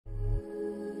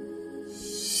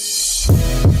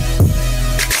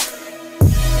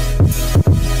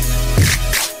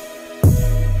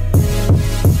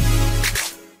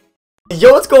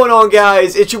Yo, what's going on,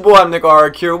 guys? It's your boy,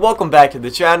 NickArg here. Welcome back to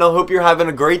the channel. Hope you're having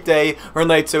a great day or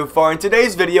night so far. In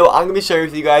today's video, I'm going to be sharing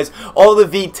with you guys all the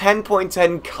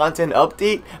v10.10 content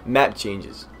update map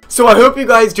changes. So I hope you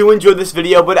guys do enjoy this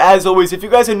video, but as always, if you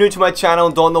guys are new to my channel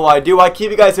and don't know what I do, I keep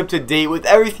you guys up to date with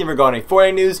everything regarding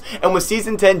Fortnite news, and with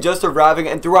Season 10 just arriving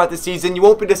and throughout the season, you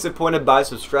won't be disappointed by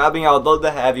subscribing. I would love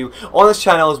to have you on this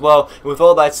channel as well. And with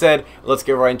all that said, let's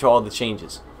get right into all the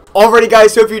changes. Alrighty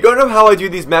guys, so if you don't know how I do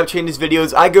these map changes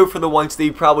videos, I go for the ones that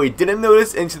you probably didn't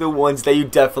notice into the ones that you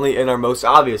definitely and are most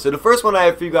obvious. So the first one I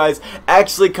have for you guys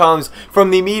actually comes from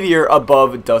the meteor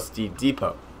above Dusty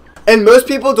Depot. And most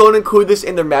people don't include this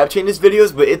in their map changes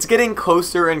videos, but it's getting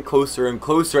closer and closer and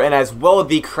closer, and as well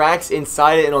the cracks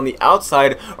inside it and on the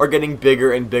outside are getting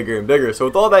bigger and bigger and bigger. So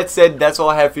with all that said, that's all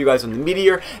I have for you guys on the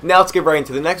meteor. Now let's get right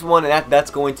into the next one, and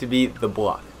that's going to be the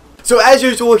block. So as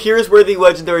usual, here's where the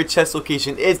legendary chest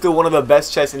location is, the one of the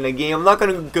best chests in the game. I'm not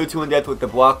going to go too in depth with the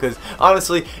block because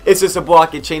honestly, it's just a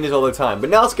block, it changes all the time. But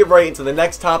now let's get right into the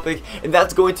next topic, and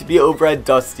that's going to be over at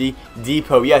Dusty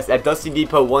Depot. Yes, at Dusty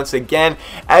Depot once again,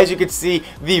 as you can see,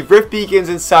 the rift beacons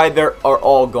inside there are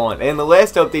all gone. And in the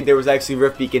last update, there was actually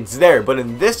rift beacons there, but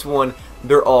in this one,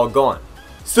 they're all gone.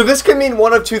 So this could mean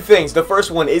one of two things. The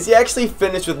first one is he actually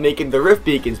finished with making the rift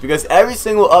beacons, because every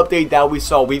single update that we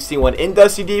saw, we've seen one in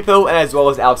Dusty Depot and as well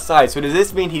as outside. So does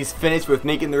this mean he's finished with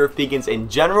making the rift beacons in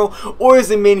general, or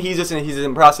does it mean he's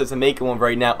in process of making one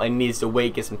right now and needs to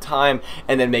wait, get some time,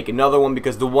 and then make another one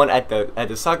because the one at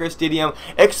the soccer stadium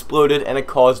exploded and it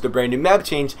caused a brand new map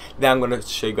change that I'm going to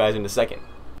show you guys in a second.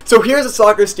 So here's the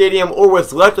soccer stadium, or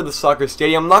what's left of the soccer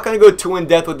stadium. I'm not going to go too in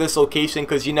depth with this location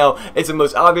because, you know, it's the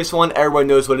most obvious one. Everyone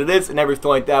knows what it is and everything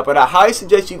like that. But I highly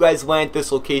suggest you guys land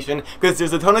this location because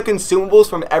there's a ton of consumables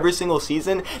from every single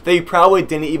season that you probably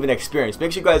didn't even experience.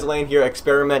 Make sure you guys land here,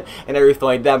 experiment, and everything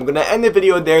like that. I'm going to end the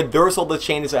video there. There's all the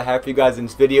changes I have for you guys in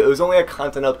this video. It was only a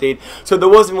content update, so there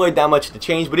wasn't really that much to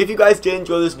change. But if you guys did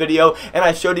enjoy this video and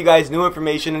I showed you guys new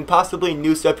information and possibly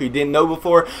new stuff you didn't know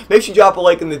before, make sure you drop a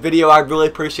like in the video. I'd really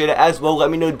appreciate it. As well,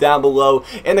 let me know down below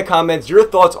in the comments your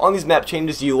thoughts on these map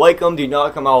changes. Do you like them? Do you not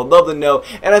like them? I would love to know.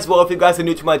 And as well, if you guys are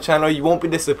new to my channel, you won't be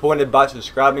disappointed by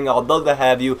subscribing. I would love to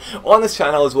have you on this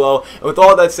channel as well. And with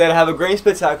all that said, have a great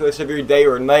spectacular rest of your day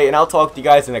or night, and I'll talk to you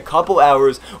guys in a couple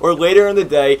hours or later in the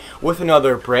day with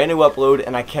another brand new upload,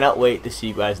 and I cannot wait to see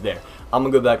you guys there. I'm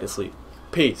gonna go back to sleep.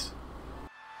 Peace.